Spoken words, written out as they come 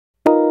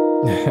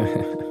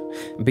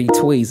Be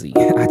Tweezy,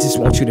 I just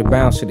want you to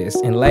bounce to this.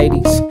 And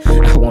ladies,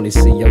 I want to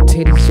see your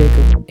titties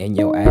jiggle and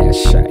your ass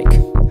shake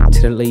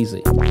to the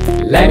lazy.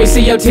 Let me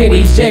see your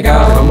titties jiggle.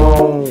 Come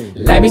on.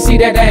 Let me see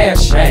that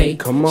ass shake.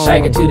 Come on.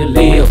 Shake it to the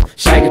left,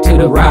 shake it to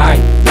the right.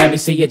 Let me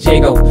see you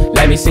jiggle.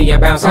 Let me see you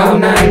bounce all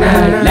night.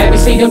 Let me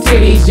see them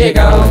titties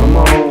jiggle. Come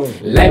on.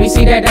 Let me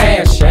see that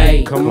ass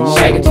shake. Come on.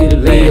 Shake it to the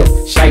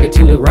left, shake it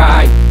to the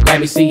right. Let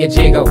me see you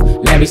jiggle.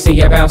 Let me see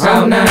you bounce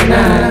all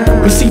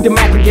night. We see the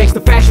Mac and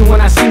gangsta fashion when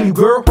I see you,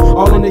 girl.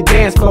 All on the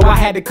dance floor, I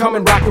had to come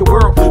and rock your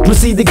world.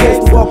 Proceed the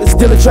gangsta walk and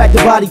still attract the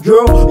body,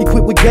 girl.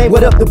 Equipped with game,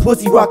 what up the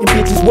pussy rockin'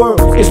 bitches world?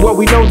 It's what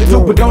we know to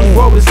do, but don't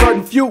roll with a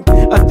certain few.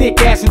 A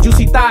thick ass and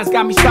juicy thighs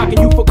got me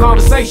stalking you for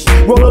conversation.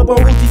 Roll up on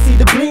Uzi, see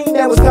the green,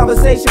 that was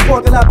conversation.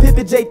 Parking lot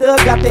Pippin, J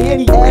Thug got the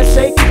Henny ass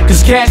shaking.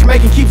 Cause cash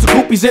making keeps the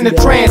groupies in the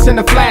trance. In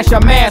the flash,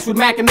 I'm ass with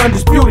Mac and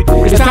Undisputed.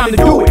 It's time to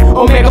do it,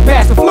 Omega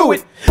pass the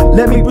fluid.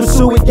 Let me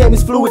pursue it, game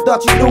is fluid,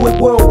 thought you knew it.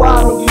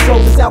 Worldwide on these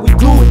shows, that's how we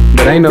do it.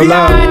 But ain't no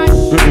love.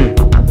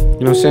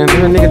 You know what I'm saying? Let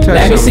a nigga touch.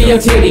 Let me see your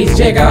titties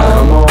jiggle.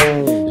 Come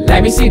on.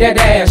 Let me see that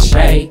ass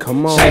shake.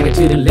 Come on. Shake it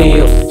to the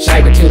left,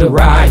 shake it to the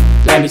right.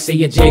 Let me see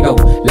you jiggle.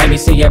 Let me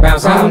see you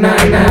bounce all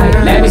night.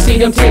 Let me see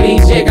them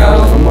titties jiggle.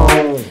 Come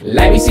on.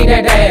 Let me see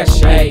that ass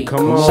shake.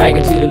 Come on. Shake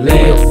it to the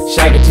left,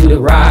 shake it to the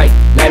right.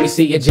 Let me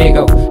see you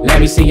jiggle. Let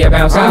me see you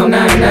bounce all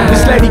night.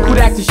 This lady quit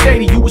acting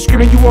shady. You was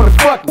screaming you wanna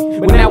fuck me,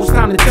 but now it's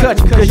time to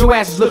touch me, cause your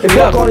ass is looking Fuck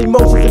up. all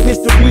emotions and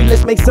history,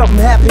 let's make something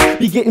happen.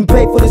 Be getting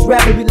paid for this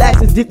rapping, relax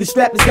and dip the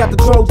strap, it's got the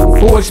Trojan.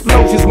 Four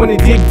explosions when the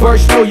dick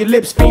burst, know your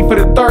lips feed for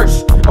the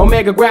thirst.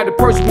 Omega grab the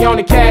purse, we on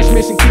the cash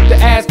mission, keep the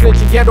ass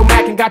clenching. Ghetto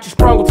Mac and got you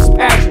sprung with this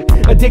passion.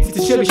 Addicted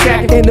to sugar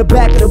shacking. In the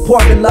back of the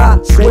parking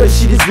lot, where the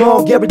shit is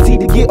wrong, guaranteed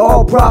to get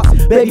all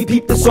props. Baby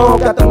peep the song,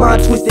 got the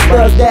mind twisted,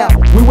 thugged out.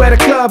 We wear the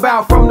club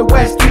out from the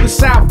west to the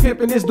south,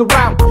 pimpin' is the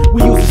route.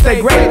 We used to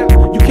stay greater.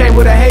 You came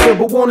with a hater,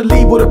 but wanna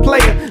leave with a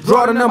player.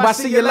 Draw the number, I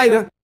see you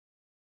later.